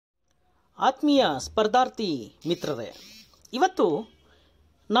ಆತ್ಮೀಯ ಸ್ಪರ್ಧಾರ್ಥಿ ಮಿತ್ರರೇ, ಇವತ್ತು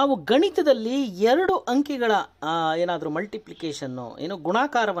ನಾವು ಗಣಿತದಲ್ಲಿ 2 ಅಂಕಿಗಳ ಏನಾದರೂ ಮಲ್ಟಿಪ್ಲಿಕೇಶನ್ನು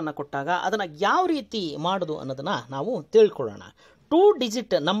ಗುಣಾಕಾರವನ್ನು ಕೊಟ್ಟಾಗ ಅದನ್ನು ಯಾವ ರೀತಿ ಮಾಡೋದು ಅನ್ನೋದನ್ನು ನಾವು ತಿಳ್ಕೊಳ್ಳೋಣ. 2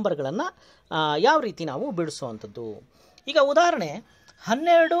 ಡಿಜಿಟ್ ನಂಬರ್ಗಳನ್ನು ಯಾವ ರೀತಿ ನಾವು ಬಿಡಿಸುವಂಥದ್ದು. ಈಗ ಉದಾಹರಣೆ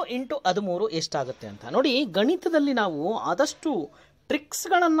 12 × 13 ಎಷ್ಟಾಗುತ್ತೆ ಅಂತ ನೋಡಿ. ಗಣಿತದಲ್ಲಿ ನಾವು ಆದಷ್ಟು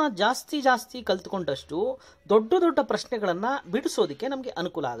ಟ್ರಿಕ್ಸ್ಗಳನ್ನು ಜಾಸ್ತಿ ಕಲ್ತ್ಕೊಂಡಷ್ಟು ದೊಡ್ಡ ಪ್ರಶ್ನೆಗಳನ್ನು ಬಿಡಿಸೋದಕ್ಕೆ ನಮಗೆ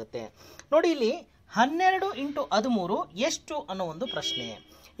ಅನುಕೂಲ ಆಗುತ್ತೆ. ನೋಡಿ, ಇಲ್ಲಿ 12 × 13 ಎಷ್ಟು ಅನ್ನೋ ಒಂದು ಪ್ರಶ್ನೆ.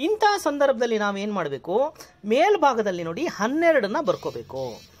 ಇಂಥ ಸಂದರ್ಭದಲ್ಲಿ ನಾವೇನು ಮಾಡಬೇಕು, ಮೇಲ್ಭಾಗದಲ್ಲಿ ನೋಡಿ 12ನ್ನು ಬರ್ಕೋಬೇಕು,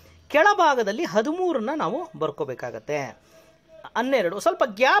 ಕೆಳಭಾಗದಲ್ಲಿ 13ನ್ನು ನಾವು ಬರ್ಕೋಬೇಕಾಗತ್ತೆ. 12 ಸ್ವಲ್ಪ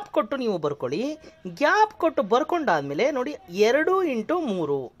ಗ್ಯಾಪ್ ಕೊಟ್ಟು ನೀವು ಬರ್ಕೊಳ್ಳಿ. ಗ್ಯಾಪ್ ಕೊಟ್ಟು ಬರ್ಕೊಂಡಾದ್ಮೇಲೆ ನೋಡಿ 2 ×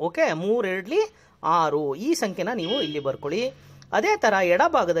 3, ಓಕೆ, 3 2 6 ಈ ಸಂಖ್ಯೆನ ನೀವು ಇಲ್ಲಿ ಬರ್ಕೊಳ್ಳಿ. ಅದೇ ಥರ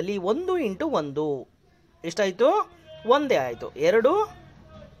ಎಡಭಾಗದಲ್ಲಿ 1 × 1 ಎಷ್ಟಾಯಿತು, ಒಂದೇ ಆಯಿತು. 2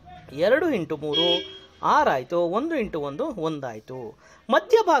 × 3 6 ಆಯಿತು. 1 × 1 1 ಆಯಿತು.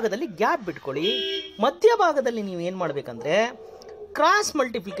 ಮಧ್ಯಭಾಗದಲ್ಲಿ ಗ್ಯಾಪ್ ಬಿಟ್ಕೊಳ್ಳಿ. ಮಧ್ಯಭಾಗದಲ್ಲಿ ನೀವು ಏನು ಮಾಡಬೇಕಂದ್ರೆ ಕ್ರಾಸ್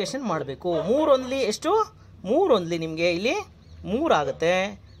ಮಲ್ಟಿಪ್ಲಿಕೇಶನ್ ಮಾಡಬೇಕು. 3 1 ಎಷ್ಟು, 3 1 ನಿಮಗೆ ಇಲ್ಲಿ 3 ಆಗುತ್ತೆ,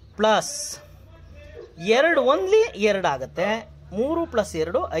 ಪ್ಲಸ್ 2 1 2 ಆಗುತ್ತೆ. 3 +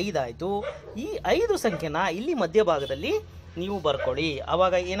 2 5 ಆಯಿತು. ಈ 5 ಸಂಖ್ಯೆನ ಇಲ್ಲಿ ಮಧ್ಯಭಾಗದಲ್ಲಿ ನೀವು ಬರ್ಕೊಳ್ಳಿ.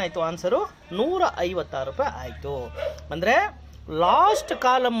 ಆವಾಗ ಏನಾಯಿತು, ಆನ್ಸರು 156 ರೂಪಾಯಿ ಆಯಿತು. ಅಂದರೆ ಲಾಸ್ಟ್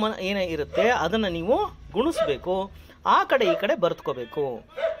ಕಾಲಮ್ ಏನೇ ಇರುತ್ತೆ ಅದನ್ನು ನೀವು ಗುಣಿಸ್ಬೇಕು, ಆ ಕಡೆ ಈ ಕಡೆ ಬರ್ತ್ಕೋಬೇಕು.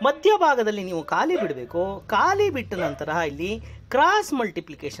 ಮಧ್ಯಭಾಗದಲ್ಲಿ ನೀವು ಖಾಲಿ ಬಿಡಬೇಕು. ಖಾಲಿ ಬಿಟ್ಟ ನಂತರ ಇಲ್ಲಿ ಕ್ರಾಸ್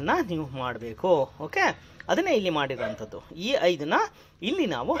ಮಲ್ಟಿಪ್ಲಿಕೇಶನ್ನ ನೀವು ಮಾಡಬೇಕು. ಓಕೆ, ಅದನ್ನೇ ಇಲ್ಲಿ ಮಾಡಿರೋಂಥದ್ದು. ಈ 5ನ ಇಲ್ಲಿ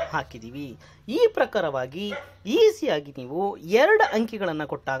ನಾವು ಹಾಕಿದ್ದೀವಿ. ಈ ಪ್ರಕಾರವಾಗಿ ಈಸಿಯಾಗಿ ನೀವು 2 ಅಂಕಿಗಳನ್ನು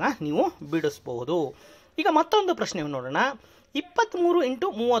ಕೊಟ್ಟಾಗ ನೀವು ಬಿಡಿಸ್ಬಹುದು. ಈಗ ಮತ್ತೊಂದು ಪ್ರಶ್ನೆ ನೋಡೋಣ. 23 ×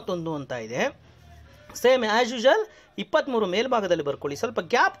 31 ಅಂತ ಇದೆ. ಸೇಮ್ ಆ್ಯಸ್ ಯೂಶಲ್ 23 ಮೇಲ್ಭಾಗದಲ್ಲಿ ಬರ್ಕೊಳ್ಳಿ, ಸ್ವಲ್ಪ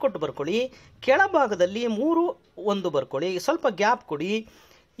ಗ್ಯಾಪ್ ಕೊಟ್ಟು ಬರ್ಕೊಳ್ಳಿ. ಕೆಳಭಾಗದಲ್ಲಿ 3 1 ಬರ್ಕೊಳ್ಳಿ, ಸ್ವಲ್ಪ ಗ್ಯಾಪ್ ಕೊಡಿ.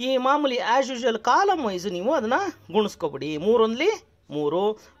 ಈ ಮಾಮೂಲಿ ಆ್ಯಸ್ ಯೂಶಲ್ ಕಾಲಮ್ ವೈಸ್ ನೀವು ಅದನ್ನು ಗುಣಿಸ್ಕೊಬಿಡಿ. 3 1 3,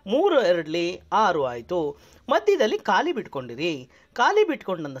 3 2 6 ಆಯಿತು. ಮಧ್ಯದಲ್ಲಿ ಖಾಲಿ ಬಿಟ್ಕೊಂಡಿರಿ. ಖಾಲಿ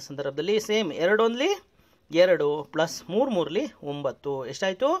ಬಿಟ್ಕೊಂಡಂಥ ಸಂದರ್ಭದಲ್ಲಿ ಸೇಮ್ 2 1 2 ಪ್ಲಸ್ 3 3 9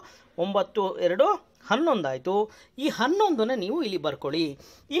 ಎಷ್ಟಾಯಿತು, 9 2 11 ಆಯಿತು. ಈ 11ನ ನೀವು ಇಲ್ಲಿ ಬರ್ಕೊಳ್ಳಿ.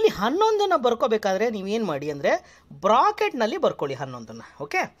 ಇಲ್ಲಿ 11ನ ಬರ್ಕೋಬೇಕಾದ್ರೆ ನೀವೇನು ಮಾಡಿ ಅಂದರೆ ಬ್ರಾಕೆಟ್ನಲ್ಲಿ ಬರ್ಕೊಳ್ಳಿ 11ನ.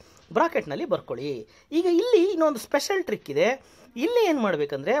 ಓಕೆ, ಬ್ರಾಕೆಟ್ನಲ್ಲಿ ಬರ್ಕೊಳ್ಳಿ. ಈಗ ಇಲ್ಲಿ ಇನ್ನೊಂದು ಸ್ಪೆಷಲ್ ಟ್ರಿಕ್ ಇದೆ. ಇಲ್ಲಿ ಏನು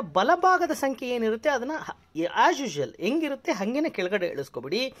ಮಾಡಬೇಕಂದ್ರೆ ಬಲಭಾಗದ ಸಂಖ್ಯೆ ಏನಿರುತ್ತೆ ಅದನ್ನು ಆ್ಯಸ್ ಯೂಶುವಲ್ ಹೆಂಗಿರುತ್ತೆ ಹಾಗೇನೆ ಕೆಳಗಡೆ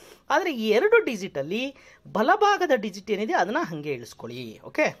ಇಳಿಸ್ಕೊಬಿಡಿ. ಆದರೆ ಈ 2 ಡಿಜಿಟಲ್ಲಿ ಬಲಭಾಗದ ಡಿಜಿಟ್ ಏನಿದೆ ಅದನ್ನು ಹಾಗೆ ಇಳಿಸ್ಕೊಳ್ಳಿ.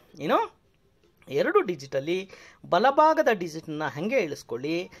 ಓಕೆ, 2 ಡಿಜಿಟಲ್ಲಿ ಬಲಭಾಗದ ಡಿಜಿಟನ್ನ ಹಾಗೆ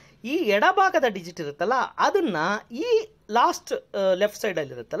ಇಳಿಸ್ಕೊಳ್ಳಿ. ಈ ಎಡಭಾಗದ ಡಿಜಿಟ್ ಇರುತ್ತಲ್ಲ ಅದನ್ನು ಈ ಲಾಸ್ಟ್ ಲೆಫ್ಟ್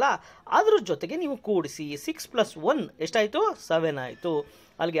ಸೈಡಲ್ಲಿ ಇರುತ್ತಲ್ಲ ಅದ್ರ ಜೊತೆಗೆ ನೀವು ಕೂಡಿಸಿ. 6 + 1 ಎಷ್ಟಾಯಿತು, 7 ಆಯಿತು.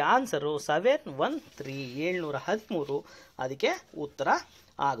 ಅಲ್ಲಿಗೆ ಆನ್ಸರು 713 713 ಅದಕ್ಕೆ ಉತ್ತರ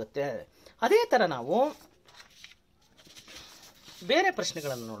ಆಗುತ್ತೆ. ಅದೇ ಥರ ನಾವು ಬೇರೆ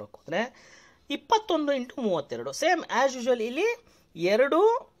ಪ್ರಶ್ನೆಗಳನ್ನು ನೋಡೋಕೆ ಹೋದರೆ 21 × 32 ಸೇಮ್ ಆ್ಯಸ್ ಯೂಶುವಲ್ ಇಲ್ಲಿ 2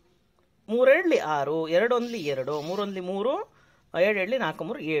 3 2 6 2 1 2 3 1 3 2 2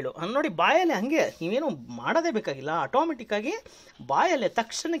 4 3 7 ನೋಡಿ. ಬಾಯಲ್ಲಿ ಹಾಗೆ ನೀವೇನು ಮಾಡೋದೇ ಬೇಕಾಗಿಲ್ಲ, ಆಟೋಮೆಟಿಕ್ಕಾಗಿ ಬಾಯಲ್ಲೇ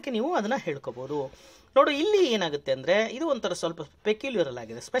ತಕ್ಷಣಕ್ಕೆ ನೀವು ಅದನ್ನು ಹೇಳ್ಕೊಬೋದು. ನೋಡು, ಇಲ್ಲಿ ಏನಾಗುತ್ತೆ ಅಂದರೆ ಇದು ಒಂಥರ ಸ್ವಲ್ಪ ಪೆಕ್ಯುಲರಲ್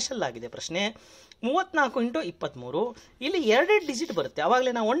ಆಗಿದೆ, ಸ್ಪೆಷಲ್ ಆಗಿದೆ ಪ್ರಶ್ನೆ. 34 × 23 ಇಲ್ಲಿ 2 ಡಿಜಿಟ್ ಬರುತ್ತೆ.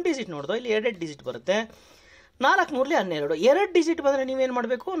 ಆವಾಗಲೇ ನಾವು 1 ಡಿಜಿಟ್ ನೋಡಿದೋ, ಇಲ್ಲಿ 2 ಡಿಜಿಟ್ ಬರುತ್ತೆ. 4 3 12 2 ಡಿಜಿಟ್ ಬಂದರೆ ನೀವೇನು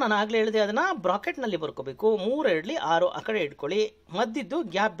ಮಾಡಬೇಕು, ನಾನು ಆಗಲೇ ಹೇಳಿದೆ ಅದನ್ನು ಬ್ರಾಕೆಟ್ನಲ್ಲಿ ಬರ್ಕೋಬೇಕು. 3 2 6 ಆ ಕಡೆ ಇಟ್ಕೊಳ್ಳಿ, ಮದ್ದಿದ್ದು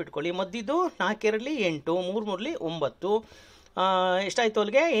ಗ್ಯಾಪ್ ಬಿಟ್ಕೊಳ್ಳಿ. ಮದ್ದಿದ್ದು 4 2 8 3 3 9 ಎಷ್ಟಾಯಿತು,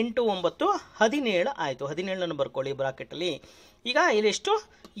 ಅಲ್ಲಿಗೆ 8 9 17 ಆಯಿತು. 17ನ್ನು ಬರ್ಕೊಳ್ಳಿ ಬ್ರಾಕೆಟಲ್ಲಿ. ಈಗ ಇಲ್ಲೆಷ್ಟು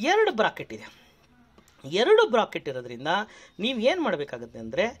 2 ಬ್ರಾಕೆಟ್ ಇದೆ. 2 ಬ್ರಾಕೆಟ್ ಇರೋದ್ರಿಂದ ನೀವು ಏನು ಮಾಡಬೇಕಾಗುತ್ತೆ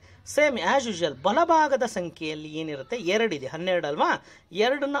ಅಂದರೆ ಸೇಮ್ ಆ್ಯಸ್ ಯೂಶುವಲ್ ಬಲಭಾಗದ ಸಂಖ್ಯೆಯಲ್ಲಿ ಏನಿರುತ್ತೆ 2 ಇದೆ, 12 ಅಲ್ವಾ,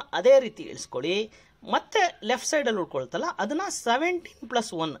 2ನ್ನ ಅದೇ ರೀತಿ ಇಳಿಸ್ಕೊಳ್ಳಿ. ಮತ್ತೆ ಲೆಫ್ಟ್ ಸೈಡಲ್ಲಿ ಉಳ್ಕೊಳ್ತಲ್ಲ ಅದನ್ನು 17 +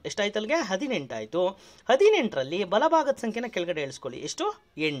 1 ಎಷ್ಟಾಯ್ತು, ಅಲ್ಲಿಗೆ 18 ಆಯಿತು. 18ರಲ್ಲಿ ಬಲಭಾಗದ ಸಂಖ್ಯೆನ ಕೆಳಗಡೆ ಇಳಿಸ್ಕೊಳ್ಳಿ. ಎಷ್ಟು,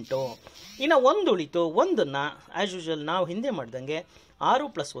 8. ಇನ್ನು 1 ಉಳಿತು. 1ನ್ನು ಆ್ಯಸ್ ಯೂಶುವಲ್ ನಾವು ಹಿಂದೆ ಮಾಡ್ದಂಗೆ 6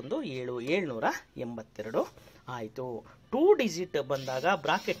 + 1 7 782 ಆಯಿತು. 2 ಡಿಜಿಟ್ ಬಂದಾಗ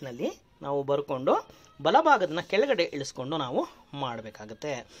ಬ್ರಾಕೆಟ್ನಲ್ಲಿ ನಾವು ಬರ್ಕೊಂಡು ಬಲಭಾಗದನ್ನ ಕೆಳಗಡೆ ಇಳಿಸ್ಕೊಂಡು ನಾವು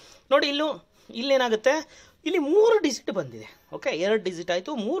ಮಾಡಬೇಕಾಗತ್ತೆ. ನೋಡಿ, ಇಲ್ಲೇನಾಗುತ್ತೆ, ಇಲ್ಲಿ 3 ಡಿಜಿಟ್ ಬಂದಿದೆ. ಓಕೆ, 2 ಡಿಜಿಟ್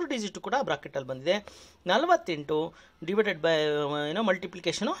ಆಯಿತು, 3 ಡಿಜಿಟ್ ಕೂಡ ಬ್ರಾಕೆಟಲ್ಲಿ ಬಂದಿದೆ. 48 ಡಿವೈಡೆಡ್ ಬೈ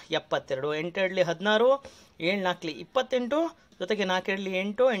ಮಲ್ಟಿಪ್ಲಿಕೇಶನು 72. 8 2 16 7 4 28 ಜೊತೆಗೆ 4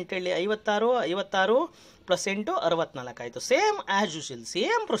 2 8 8 2 56 56 ಪ್ಲಸ್ 8 64 ಆಯಿತು. Same as usual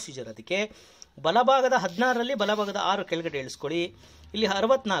same procedure. ಅದಕ್ಕೆ ಬಲಭಾಗದ 16ರಲ್ಲಿ ಬಲಭಾಗದ 6 ಕೆಳಗಡೆ ಇಳಿಸ್ಕೊಳ್ಳಿ. ಇಲ್ಲಿ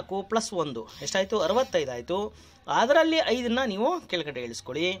 64 ಪ್ಲಸ್ 1 ಎಷ್ಟಾಯಿತು 65 ಆಯಿತು. ಅದರಲ್ಲಿ 5ನ್ನು ನೀವು ಕೆಳಗಡೆ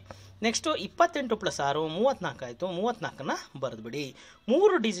ಇಳಿಸ್ಕೊಳ್ಳಿ. ನೆಕ್ಸ್ಟು 28 ಪ್ಲಸ್ 6 34 ಆಯಿತು. 34ನ್ನು ಬರೆದುಬಿಡಿ.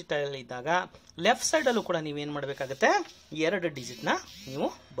 3 ಡಿಜಿಟಲ್ಲಿ ಇದ್ದಾಗ ಲೆಫ್ಟ್ ಸೈಡಲ್ಲೂ ಕೂಡ ನೀವೇನು ಮಾಡಬೇಕಾಗತ್ತೆ, 2 ಡಿಜಿಟ್ನ ನೀವು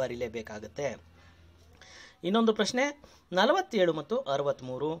ಬರೀಲೇಬೇಕಾಗತ್ತೆ. ಇನ್ನೊಂದು ಪ್ರಶ್ನೆ 47 ಮತ್ತು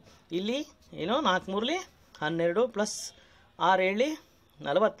 63. ಇಲ್ಲಿ ಏನು 4 3 12 ಪ್ಲಸ್ 6 7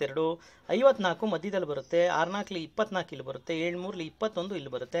 42, 54 ಮಧ್ಯದಲ್ಲಿ ಬರುತ್ತೆ, 6 4 24 ಇಲ್ಲಿ ಬರುತ್ತೆ, 7 3 21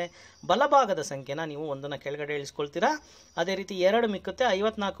 ಇಲ್ಲಿ ಬರುತ್ತೆ. ಬಲಭಾಗದ ಸಂಖ್ಯೆನ ನೀವು ಒಂದನ್ನು ಕೆಳಗಡೆ ಇಳಿಸ್ಕೊಳ್ತೀರಾ. ಅದೇ ರೀತಿ 2 ಮಿಕ್ಕುತ್ತೆ,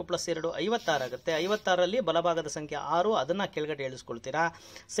 54 ಪ್ಲಸ್ 2 56 ಆಗುತ್ತೆ. 56ರಲ್ಲಿ ಬಲಭಾಗದ ಸಂಖ್ಯೆ 6, ಅದನ್ನು ಕೆಳಗಡೆ ಇಳಿಸ್ಕೊಳ್ತೀರಾ.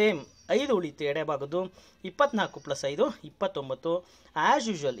 ಸೇಮ್ 5 ಉಳಿತು ಎಡೆಭಾಗದ್ದು, 24 ಪ್ಲಸ್ 5 29. ಆ್ಯಸ್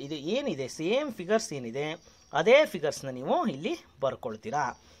ಯೂಶ್ವಲ್ ಇದು ಏನಿದೆ ಸೇಮ್ ಫಿಗರ್ಸ್ ಏನಿದೆ ಅದೇ ಫಿಗರ್ಸ್ನ ನೀವು ಇಲ್ಲಿ ಬರ್ಕೊಳ್ತೀರಾ.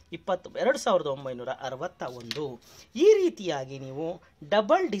 2961. ಈ ರೀತಿಯಾಗಿ ನೀವು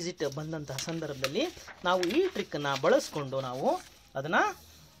ಡಬಲ್ ಡಿಜಿಟ್ ಬಂದಂತಹ ಸಂದರ್ಭದಲ್ಲಿ ನಾವು ಈ ಟ್ರಿಕ್ಕನ್ನು ಬಳಸ್ಕೊಂಡು ನಾವು ಅದನ್ನು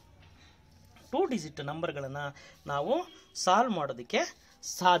 2 ಡಿಜಿಟ್ ನಂಬರ್ಗಳನ್ನು ನಾವು ಸಾಲ್ವ್ ಮಾಡೋದಕ್ಕೆ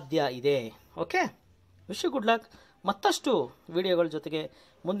ಸಾಧ್ಯ ಇದೆ. Okay, wish you good luck. ಮತ್ತಷ್ಟು ವಿಡಿಯೋಗಳ ಜೊತೆಗೆ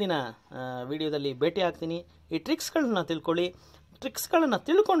ಮುಂದಿನ ವಿಡಿಯೋದಲ್ಲಿ ಭೇಟಿ ಆಗ್ತೀನಿ. ಈ ಟ್ರಿಕ್ಸ್ಗಳನ್ನ ತಿಳ್ಕೊಳ್ಳಿ. ಟ್ರಿಕ್ಸ್ಗಳನ್ನು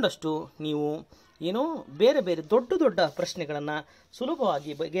ತಿಳ್ಕೊಂಡಷ್ಟು ನೀವು ಏನು ಬೇರೆ ಬೇರೆ ದೊಡ್ಡ ದೊಡ್ಡ ಪ್ರಶ್ನೆಗಳನ್ನು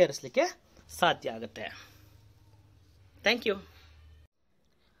ಸುಲಭವಾಗಿ ಬಗೆಹರಿಸಲಿಕ್ಕೆ ಸಾಧ್ಯ ಆಗುತ್ತೆ. Thank you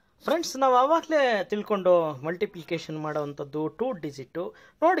friends. ನಾವು ಆವಾಗಲೇ ತಿಳ್ಕೊಂಡು ಮಲ್ಟಿಪ್ಲಿಕೇಶನ್ ಮಾಡೋವಂಥದ್ದು 2 ಡಿಜಿಟ್ಟು.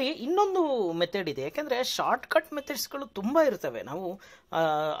 ನೋಡಿ, ಇನ್ನೊಂದು ಮೆಥಡ್ ಇದೆ. ಯಾಕೆಂದರೆ ಶಾರ್ಟ್ಕಟ್ ಮೆಥಡ್ಸ್ಗಳು ತುಂಬ ಇರ್ತವೆ. ನಾವು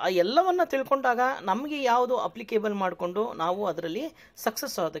ಎಲ್ಲವನ್ನು ತಿಳ್ಕೊಂಡಾಗ ನಮಗೆ ಯಾವುದು ಅಪ್ಲಿಕೇಬಲ್ ಮಾಡಿಕೊಂಡು ನಾವು ಅದರಲ್ಲಿ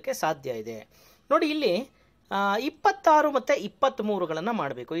ಸಕ್ಸಸ್ ಆಗೋದಕ್ಕೆ ಸಾಧ್ಯ ಇದೆ. ನೋಡಿ, ಇಲ್ಲಿ 26 ಮತ್ತು 23ಗಳನ್ನು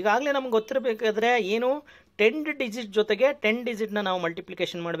ಮಾಡಬೇಕು. ಈಗಾಗಲೇ ನಮ್ಗೆ ಗೊತ್ತಿರಬೇಕಾದ್ರೆ ಏನು 10 ಡಿಜಿಟ್ ಜೊತೆಗೆ 10 ಡಿಜಿಟ್ನ ನಾವು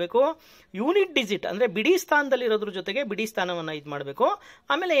ಮಲ್ಟಿಪ್ಲಿಕೇಶನ್ ಮಾಡಬೇಕು. ಯೂನಿಟ್ ಡಿಜಿಟ್ ಅಂದರೆ ಬಿಡಿ ಸ್ಥಾನದಲ್ಲಿರೋದ್ರ ಜೊತೆಗೆ ಬಿಡಿ ಸ್ಥಾನವನ್ನು ಇದು ಮಾಡಬೇಕು.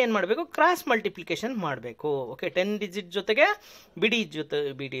 ಆಮೇಲೆ ಏನು ಮಾಡಬೇಕು, ಕ್ರಾಸ್ ಮಲ್ಟಿಪ್ಲಿಕೇಶನ್ ಮಾಡಬೇಕು. ಓಕೆ, 10 ಡಿಜಿಟ್ ಜೊತೆಗೆ ಬಿಡಿ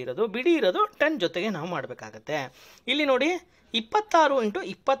ಇರೋದು 10 ಜೊತೆಗೆ ನಾವು ಮಾಡಬೇಕಾಗತ್ತೆ. ಇಲ್ಲಿ ನೋಡಿ 26 ×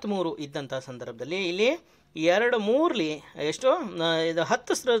 23 ಇದ್ದಂಥ ಸಂದರ್ಭದಲ್ಲಿ ಇಲ್ಲಿ 2 3ಲಿ ಎಷ್ಟು ಇದು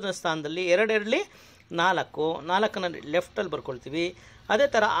 10 ಸ್ಥಾನದಲ್ಲಿ 2 2ಲಿ 4, 4ನ್ನು ಲೆಫ್ಟಲ್ಲಿ ಬರ್ಕೊಳ್ತೀವಿ. ಅದೇ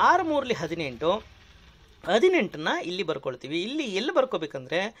ಥರ 6 3ಲಿ 18, 18ನ್ನು ಇಲ್ಲಿ ಬರ್ಕೊಳ್ತೀವಿ. ಇಲ್ಲಿ ಎಲ್ಲಿ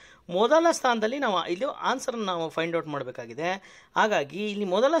ಬರ್ಕೋಬೇಕಂದ್ರೆ ಮೊದಲ ಸ್ಥಾನದಲ್ಲಿ ನಾವು ಇದು ಆನ್ಸರನ್ನು ನಾವು ಫೈಂಡ್ ಔಟ್ ಮಾಡಬೇಕಾಗಿದೆ. ಹಾಗಾಗಿ ಇಲ್ಲಿ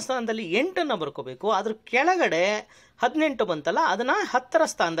ಮೊದಲ ಸ್ಥಾನದಲ್ಲಿ 8ನ್ನು ಬರ್ಕೋಬೇಕು. ಅದ್ರ ಕೆಳಗಡೆ 18 ಬಂತಲ್ಲ, ಅದನ್ನು 10ರ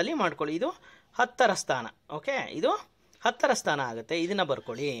ಸ್ಥಾನದಲ್ಲಿ ಮಾಡ್ಕೊಳ್ಳಿ. ಇದು 10ರ ಸ್ಥಾನ. ಓಕೆ, ಇದು 10ರ ಸ್ಥಾನ ಆಗುತ್ತೆ. ಇದನ್ನು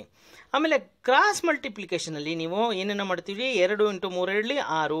ಬರ್ಕೊಳ್ಳಿ. ಆಮೇಲೆ ಕ್ರಾಸ್ ಮಲ್ಟಿಪ್ಲಿಕೇಶನಲ್ಲಿ ನೀವು ಏನೇನು ಮಾಡ್ತೀವಿ, 2 × 3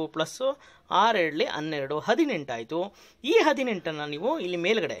 6 ಪ್ಲಸ್ 6 7 12 18 ಆಯಿತು. ಈ 18ನ್ನು ನೀವು ಇಲ್ಲಿ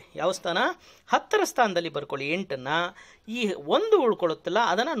ಮೇಲ್ಗಡೆ ಯಾವ ಸ್ಥಾನ 10ರ ಸ್ಥಾನದಲ್ಲಿ ಬರ್ಕೊಳ್ಳಿ. 8ನ್ನು ಈ 1 ಉಳ್ಕೊಳ್ಳುತ್ತಲ್ಲ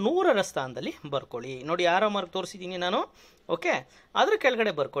ಅದನ್ನು 100ರ ಸ್ಥಾನದಲ್ಲಿ ಬರ್ಕೊಳ್ಳಿ. ನೋಡಿ, ಆರೋ ಮಾರ್ಕ್ ತೋರಿಸಿದ್ದೀನಿ ನಾನು. ಓಕೆ, ಅದ್ರ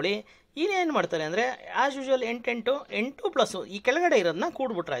ಕೆಳಗಡೆ ಬರ್ಕೊಳ್ಳಿ. ಇನ್ನೇನು ಮಾಡ್ತಾರೆ ಅಂದರೆ ಆ್ಯಸ್ ಯೂಶ್ವಲ್ 8 8 ಪ್ಲಸ್ ಈ ಕೆಳಗಡೆ ಇರೋದನ್ನ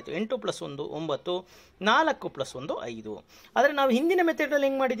ಕೂಡ್ಬಿಟ್ರಾಯ್ತು. 8 + 1 9, 4 + 1 5. ಆದರೆ ನಾವು ಹಿಂದಿನ ಮೆಥಡಲ್ಲಿ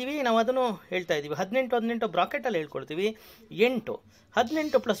ಹೆಂಗೆ ಮಾಡಿದ್ದೀವಿ, ನಾವು ಅದನ್ನು ಹೇಳ್ತಾ ಇದ್ದೀವಿ. 18 18 ಬ್ರಾಕೆಟಲ್ಲಿ ಹೇಳ್ಕೊಳ್ತೀವಿ. 8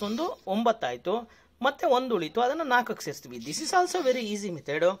 18 + 1 9 ಆಯಿತು. ಮತ್ತೆ 1 ಉಳಿತು, ಅದನ್ನು 4ಕ್ಕೆ ಸೇರಿಸ್ತೀವಿ. This is also very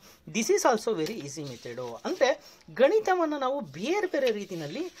easy method. ಅಂದರೆ ಗಣಿತವನ್ನು ನಾವು ಬೇರೆ ಬೇರೆ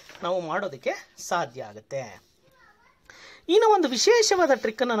ರೀತಿಯಲ್ಲಿ ನಾವು ಮಾಡೋದಕ್ಕೆ ಸಾಧ್ಯ ಆಗುತ್ತೆ. ಇನ್ನು ಒಂದು ವಿಶೇಷವಾದ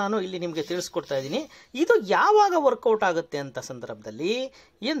ಟ್ರಿಕ್ಕನ್ನು ನಾನು ಇಲ್ಲಿ ನಿಮಗೆ ತಿಳಿಸ್ಕೊಡ್ತಾ ಇದ್ದೀನಿ. ಇದು ಯಾವಾಗ ವರ್ಕೌಟ್ ಆಗುತ್ತೆ ಅಂತ ಸಂದರ್ಭದಲ್ಲಿ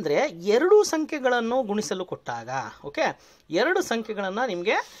ಅಂದರೆ 2 ಸಂಖ್ಯೆಗಳನ್ನು ಗುಣಿಸಲು ಕೊಟ್ಟಾಗ. ಓಕೆ, 2 ಸಂಖ್ಯೆಗಳನ್ನು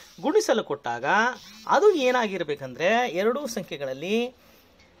ನಿಮಗೆ ಗುಣಿಸಲು ಕೊಟ್ಟಾಗ ಅದು ಏನಾಗಿರಬೇಕಂದ್ರೆ 2 ಸಂಖ್ಯೆಗಳಲ್ಲಿ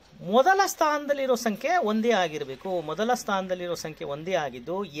ಮೊದಲ ಸ್ಥಾನದಲ್ಲಿರೋ ಸಂಖ್ಯೆ ಒಂದೇ ಆಗಿರಬೇಕು. ಮೊದಲ ಸ್ಥಾನದಲ್ಲಿರೋ ಸಂಖ್ಯೆ ಒಂದೇ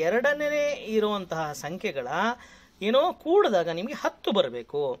ಆಗಿದ್ದು ಎರಡನೇ ಇರುವಂತಹ ಸಂಖ್ಯೆಗಳ ಏನೋ ಕೂಡಿದಾಗ ನಿಮಗೆ 10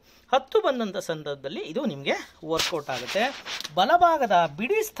 ಬರಬೇಕು. 10 ಬಂದಂಥ ಸಂದರ್ಭದಲ್ಲಿ ಇದು ನಿಮಗೆ ವರ್ಕೌಟ್ ಆಗುತ್ತೆ. ಬಲಭಾಗದ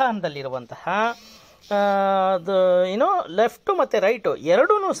ಬಿಡಿ ಸ್ಥಾನದಲ್ಲಿರುವಂತಹ ಏನೋ ಲೆಫ್ಟು ಮತ್ತು ರೈಟು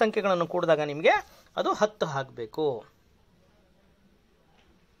ಎರಡೂ ಸಂಖ್ಯೆಗಳನ್ನು ಕೂಡಿದಾಗ ನಿಮಗೆ ಅದು 10 ಆಗಬೇಕು.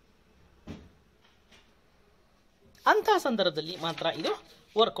 ಅಂತಹ ಸಂದರ್ಭದಲ್ಲಿ ಮಾತ್ರ ಇದು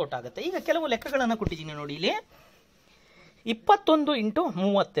ವರ್ಕೌಟ್ ಆಗುತ್ತೆ. ಈಗ ಕೆಲವು ಲೆಕ್ಕಗಳನ್ನು ಕೊಟ್ಟಿದ್ದೀನಿ ನೋಡಿ. ಇಲ್ಲಿ 21 ×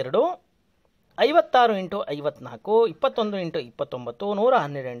 32, 56 × 54, 21 × 29,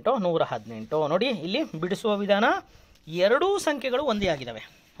 118, 118. ನೋಡಿ, ಇಲ್ಲಿ ಬಿಡಿಸುವ ವಿಧಾನ. 2 ಸಂಖ್ಯೆಗಳು ಒಂದೇ ಆಗಿದ್ದಾವೆ.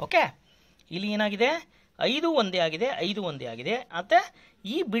 ಓಕೆ, ಇಲ್ಲಿ ಏನಾಗಿದೆ 5 ಒಂದೇ ಆಗಿದೆ, 5 ಒಂದೇ ಆಗಿದೆ. ಮತ್ತು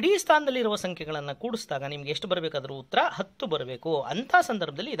ಈ ಬಿಡಿ ಸ್ಥಾನದಲ್ಲಿರುವ ಸಂಖ್ಯೆಗಳನ್ನು ಕೂಡಿಸಿದಾಗ ನಿಮಗೆ ಎಷ್ಟು ಬರಬೇಕಾದ್ರೂ ಉತ್ತರ 10 ಬರಬೇಕು. ಅಂಥ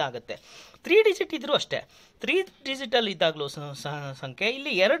ಸಂದರ್ಭದಲ್ಲಿ ಇದಾಗುತ್ತೆ. 3 ಡಿಜಿಟ್ ಇದ್ದರೂ ಅಷ್ಟೇ. 3 ಡಿಜಿಟಲ್ಲಿ ಇದ್ದಾಗಲೂ ಸಂಖ್ಯೆ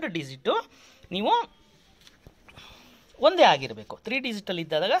ಇಲ್ಲಿ 2 ಡಿಜಿಟು ನೀವು ಒಂದೇ ಆಗಿರಬೇಕು. 3 ಡಿಜಿಟಲ್ಲಿ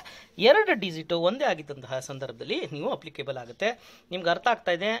ಇದ್ದಾಗ 2 ಡಿಜಿಟು ಒಂದೇ ಆಗಿದ್ದಂತಹ ಸಂದರ್ಭದಲ್ಲಿ ನೀವು ಅಪ್ಲಿಕೇಬಲ್ ಆಗುತ್ತೆ. ನಿಮ್ಗೆ ಅರ್ಥ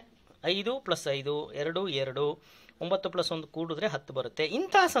ಆಗ್ತಾ ಇದೆ. 5 + 5 2 2, 9 + 1 ಕೂಡಿದ್ರೆ 10 ಬರುತ್ತೆ.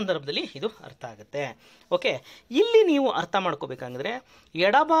 ಇಂತಹ ಸಂದರ್ಭದಲ್ಲಿ ಇದು ಅರ್ಥ ಆಗುತ್ತೆ. ಓಕೆ, ಇಲ್ಲಿ ನೀವು ಅರ್ಥ ಮಾಡ್ಕೋಬೇಕಂದ್ರೆ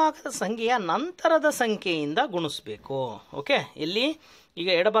ಎಡಭಾಗದ ಸಂಖ್ಯೆಯ ನಂತರದ ಸಂಖ್ಯೆಯಿಂದ ಗುಣಿಸ್ಬೇಕು. ಓಕೆ, ಇಲ್ಲಿ ಈಗ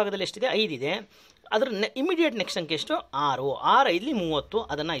ಎಡಭಾಗದಲ್ಲಿ ಎಷ್ಟಿದೆ? 5 ಇದೆ. ಅದರ ಇಮಿಡಿಯೇಟ್ ನೆಕ್ಸ್ಟ್ ಸಂಖ್ಯೆ ಎಷ್ಟು? 6. 6 ಇಲ್ಲಿ 30,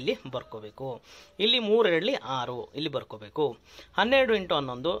 ಅದನ್ನು ಇಲ್ಲಿ ಬರ್ಕೋಬೇಕು. ಇಲ್ಲಿ 3 2 6 ಇಲ್ಲಿ ಬರ್ಕೋಬೇಕು. 12 ×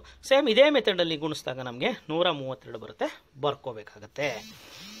 11 ಸೇಮ್ ಇದೇ ಮೆಥಡಲ್ಲಿ ಗುಣಿಸಿದಾಗ ನಮಗೆ 132 ಬರುತ್ತೆ, ಬರ್ಕೋಬೇಕಾಗತ್ತೆ.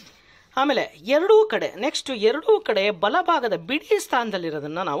 ಆಮೇಲೆ ಎರಡೂ ಕಡೆ ಬಲಭಾಗದ ಬಿಡಿ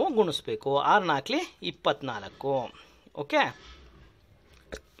ಸ್ಥಾನದಲ್ಲಿರೋದನ್ನು ನಾವು ಗುಣಿಸ್ಬೇಕು. 6 4 24. ಓಕೆ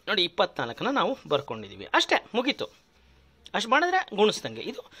ನೋಡಿ, 24ನ ನಾವು ಬರ್ಕೊಂಡಿದ್ದೀವಿ. ಅಷ್ಟೇ, ಮುಗೀತು. ಅಷ್ಟು ಮಾಡಿದ್ರೆ ಗುಣಿಸ್ದಂಗೆ.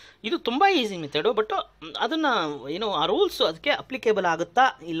 ಇದು ತುಂಬ ಈಸಿ ಮೆಥಡು. ಬಟ್ ಅದನ್ನು ಆ ರೂಲ್ಸು ಅದಕ್ಕೆ ಅಪ್ಲಿಕೇಬಲ್ ಆಗುತ್ತಾ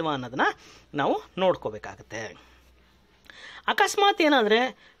ಇಲ್ವಾ ಅನ್ನೋದನ್ನು ನಾವು ನೋಡ್ಕೋಬೇಕಾಗತ್ತೆ. ಅಕಸ್ಮಾತ್ ಏನಾದರೆ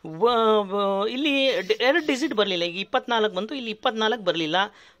ಇಲ್ಲಿ 2 ಡಿಜಿಟ್ ಬರಲಿಲ್ಲ, ಈಗ 24 ಬಂತು, ಇಲ್ಲಿ 24 ಬರಲಿಲ್ಲ,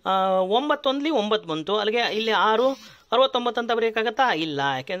 9 1 9 ಬಂತು, ಅಲ್ಲಿಗೆ ಇಲ್ಲಿ 6 69 ಅಂತ ಬರೆಯೋಕ್ಕಾಗತ್ತಾ? ಇಲ್ಲ.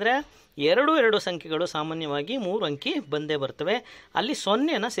 ಯಾಕೆಂದರೆ ಎರಡು ಸಂಖ್ಯೆಗಳು ಸಾಮಾನ್ಯವಾಗಿ 3 ಅಂಕಿ ಬಂದೇ ಬರ್ತವೆ. ಅಲ್ಲಿ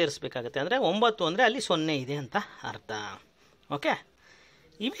 0ನ ಸೇರಿಸ್ಬೇಕಾಗತ್ತೆ. ಅಂದರೆ 9 ಅಂದರೆ ಅಲ್ಲಿ 0 ಇದೆ ಅಂತ ಅರ್ಥ. ಓಕೆ,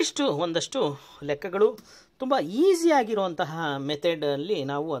 ಇವಿಷ್ಟು ಒಂದಷ್ಟು ಲೆಕ್ಕಗಳು. ತುಂಬ ಈಸಿಯಾಗಿರುವಂತಹ ಮೆಥಡಲ್ಲಿ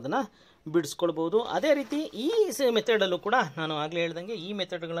ನಾವು ಅದನ್ನು ಬಿಡಿಸ್ಕೊಳ್ಬೋದು. ಅದೇ ರೀತಿ ಈ ಮೆಥಡಲ್ಲೂ ಕೂಡ ನಾನು ಆಗಲೇ ಹೇಳ್ದಂಗೆ ಈ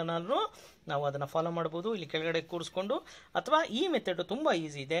ಮೆಥಡ್ಗಳನ್ನಾದರೂ ನಾವು ಅದನ್ನು ಫಾಲೋ ಮಾಡ್ಬೋದು, ಇಲ್ಲಿ ಕೆಳಗಡೆ ಕೂರಿಸ್ಕೊಂಡು. ಅಥವಾ ಈ ಮೆಥಡು ತುಂಬ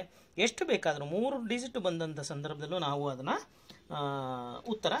ಈಸಿ ಇದೆ, ಎಷ್ಟು ಬೇಕಾದರೂ 3 ಡಿಜಿಟ್ ಬಂದಂಥ ಸಂದರ್ಭದಲ್ಲೂ ನಾವು ಅದನ್ನು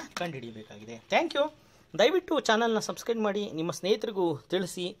ಉತ್ತರ ಕಂಡುಹಿಡಿಯಬೇಕಾಗಿದೆ. Thank you. ದಯವಿಟ್ಟು ಚಾನಲ್ನ ಸಬ್ಸ್ಕ್ರೈಬ್ ಮಾಡಿ, ನಿಮ್ಮ ಸ್ನೇಹಿತರಿಗೂ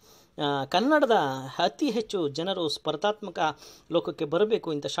ತಿಳಿಸಿ. ಕನ್ನಡದ ಅತಿ ಹೆಚ್ಚು ಜನರು ಸ್ಪರ್ಧಾತ್ಮಕ ಲೋಕಕ್ಕೆ ಬರಬೇಕು.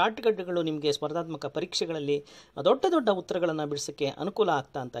 ಇಂಥ ಶಾರ್ಟ್ಕಟ್ಗಳು ನಿಮಗೆ ಸ್ಪರ್ಧಾತ್ಮಕ ಪರೀಕ್ಷೆಗಳಲ್ಲಿ ದೊಡ್ಡ ಉತ್ತರಗಳನ್ನು ಬಿಡಿಸೋಕ್ಕೆ ಅನುಕೂಲ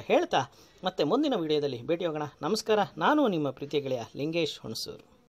ಆಗ್ತಾ ಅಂತ ಹೇಳ್ತಾ ಮತ್ತೆ ಮುಂದಿನ ವಿಡಿಯೋದಲ್ಲಿ ಭೇಟಿಯಾಗೋಣ. ನಮಸ್ಕಾರ. ನಾನು ನಿಮ್ಮ ಪ್ರೀತಿಯ ಗೆಳೆಯ ಲಿಂಗೇಶ್ ಹುಣಸೂರು.